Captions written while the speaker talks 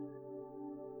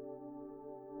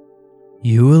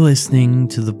You are listening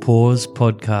to the Pause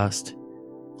Podcast,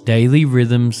 daily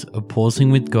rhythms of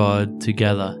pausing with God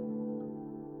together.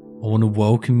 I want to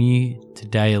welcome you to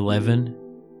day 11.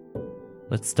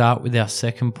 Let's start with our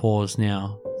second pause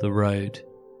now, the road.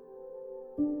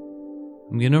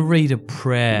 I'm going to read a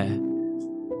prayer,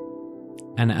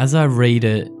 and as I read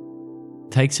it,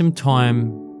 take some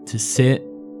time to sit,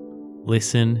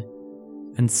 listen,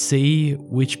 and see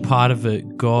which part of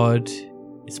it God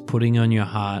is putting on your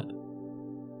heart.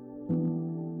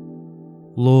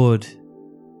 Lord,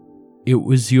 it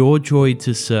was your joy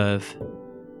to serve.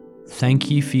 Thank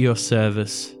you for your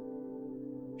service.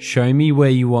 Show me where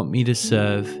you want me to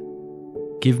serve.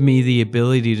 Give me the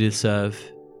ability to serve.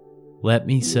 Let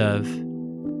me serve,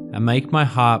 and make my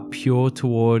heart pure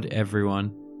toward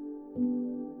everyone.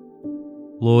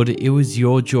 Lord, it was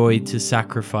your joy to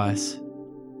sacrifice.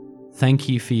 Thank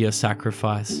you for your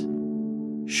sacrifice.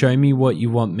 Show me what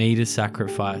you want me to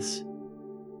sacrifice.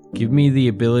 Give me the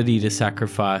ability to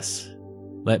sacrifice.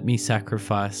 Let me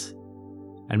sacrifice,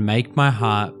 and make my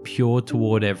heart pure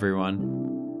toward everyone.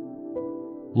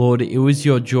 Lord, it was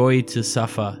your joy to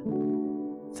suffer.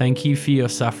 Thank you for your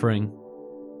suffering.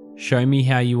 Show me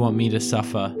how you want me to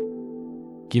suffer.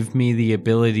 Give me the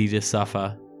ability to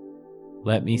suffer.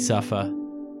 Let me suffer,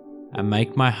 and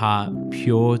make my heart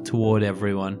pure toward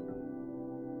everyone.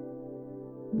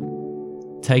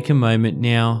 Take a moment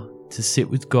now to sit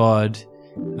with God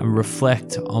and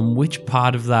reflect on which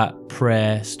part of that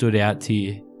prayer stood out to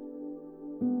you.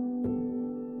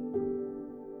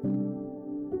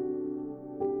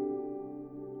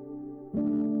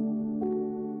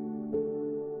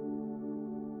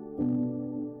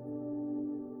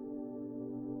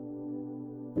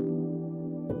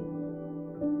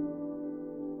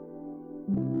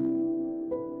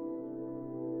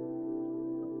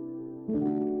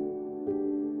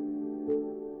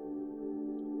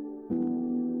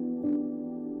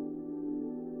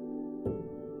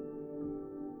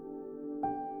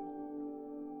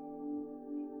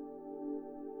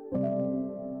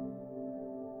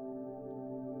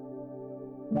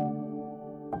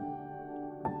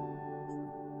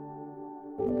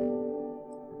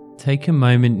 Take a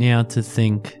moment now to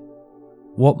think,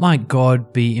 what might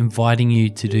God be inviting you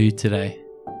to do today?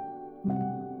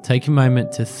 Take a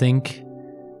moment to think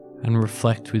and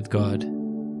reflect with God.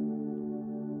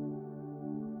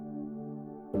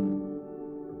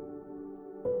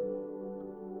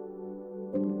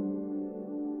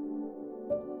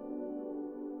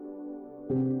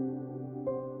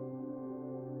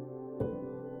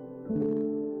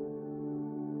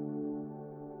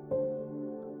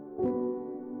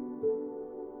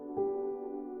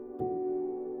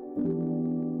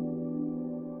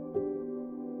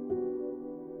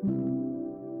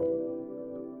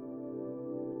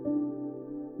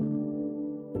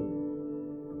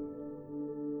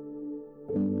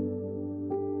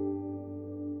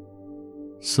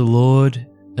 So Lord,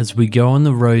 as we go on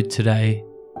the road today,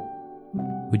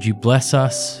 would you bless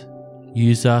us,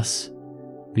 use us,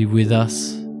 be with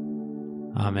us?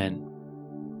 Amen.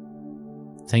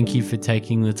 Thank you for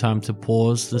taking the time to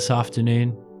pause this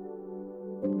afternoon.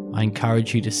 I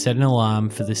encourage you to set an alarm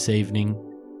for this evening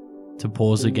to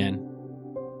pause again.